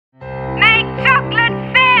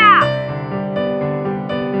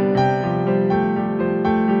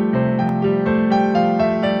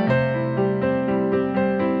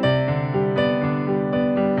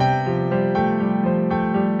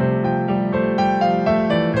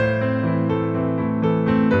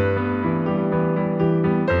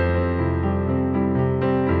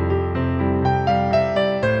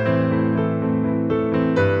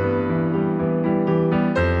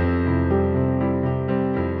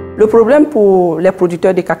Le problème pour les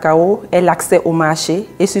producteurs de cacao est l'accès au marché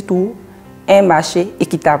et surtout un marché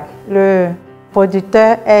équitable. Le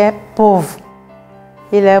producteur est pauvre.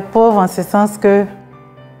 Il est pauvre en ce sens que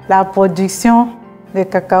la production de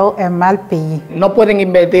cacao es mal payée. No pueden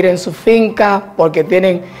invertir en su finca porque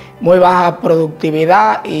tienen muy baja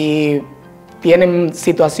productividad y tienen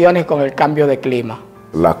situaciones con el cambio de clima.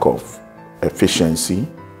 Lack of efficiency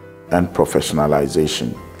and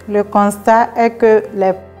professionalization. Le constat est que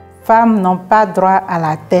les femmes n'ont pas droit à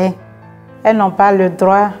la terre. Elles n'ont pas le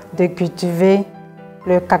droit de cultiver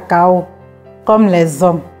le cacao comme les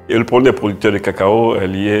hommes. Et le problème des producteurs de cacao est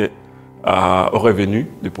lié au revenu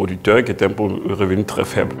des producteurs, qui est un revenu très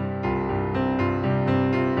faible.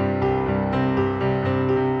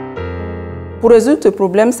 Pour résoudre ce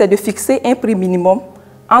problème, c'est de fixer un prix minimum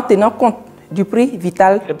en tenant compte du prix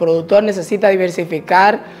vital. El productor necesita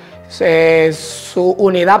diversificar su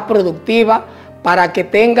unidad productiva para que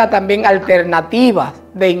tenga también alternativas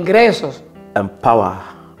de ingresos. Empower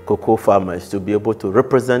cocoa farmers to be able to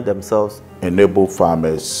represent themselves. Enable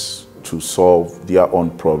farmers to solve their own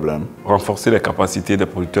problem. Renforcer les capacités des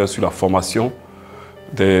producteurs sur la formation,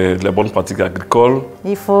 des bonnes pratiques agricoles.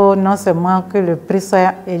 Il faut non seulement que le prix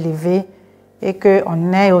soit élevé et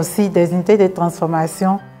qu'on ait aussi des unités de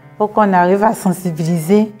transformation pour qu'on arrive à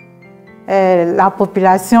sensibiliser la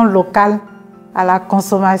population locale à la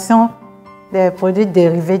consommation des produits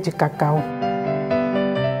dérivés du cacao.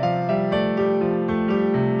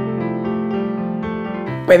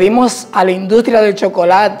 Pedimos a la industria del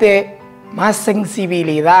chocolate más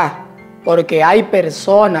sensibilidad porque hay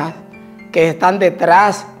personas que están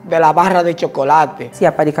detrás de la barra de chocolate. S'il n'y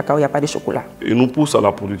a pas de cacao, il n'y a pas de chocolat. Il nous pousse à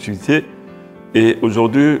la productivité et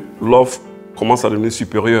aujourd'hui, l'offre commence à devenir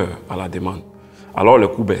supérieure à la demande. Alors le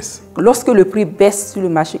coût baisse. Lorsque le prix baisse sur le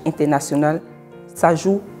marché international, ça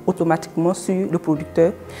joue automatiquement sur le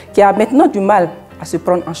producteur qui a maintenant du mal à se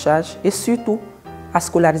prendre en charge et surtout à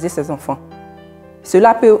scolariser ses enfants.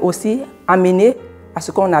 Cela peut aussi amener à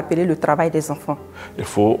ce qu'on a appelé le travail des enfants. Il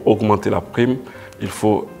faut augmenter la prime, il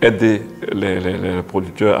faut aider les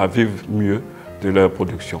producteurs à vivre mieux de leur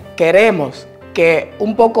production. Queremos que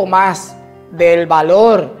un poco más del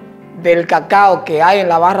valor del cacao que hay en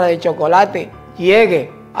la barra de chocolate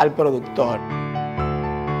llegue al productor.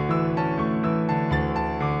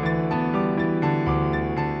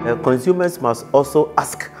 Consumers must also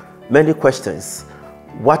ask many questions.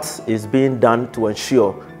 What is being done to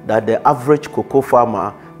ensure that the average cocoa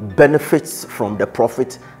farmer benefits from the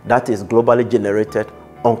profit that is globally generated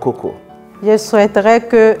on cocoa? Je souhaiterais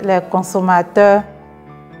que les consommateurs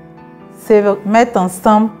se mettent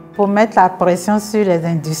ensemble pour mettre la pression sur les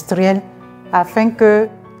industriels afin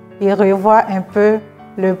qu'ils revoient un peu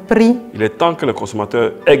le prix. Il est temps que les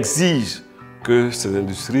consommateurs exigent que ces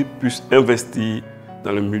industries puissent investir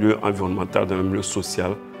dans le milieu environnemental, dans le milieu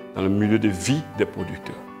social, dans le milieu de vie des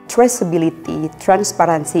producteurs. Traceability,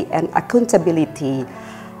 transparency and accountability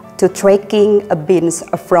to tracking beans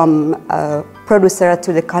from producer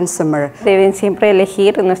to the consumer. Deben siempre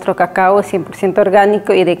elegir nuestro cacao 100%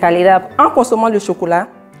 orgánico y de calidad. En consommant le chocolat,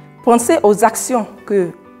 pensez aux actions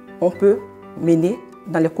qu'on peut mener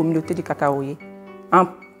dans les communautés de cacaoyers en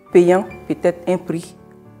payant peut-être un prix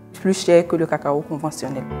plus cher que le cacao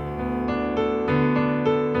conventionnel.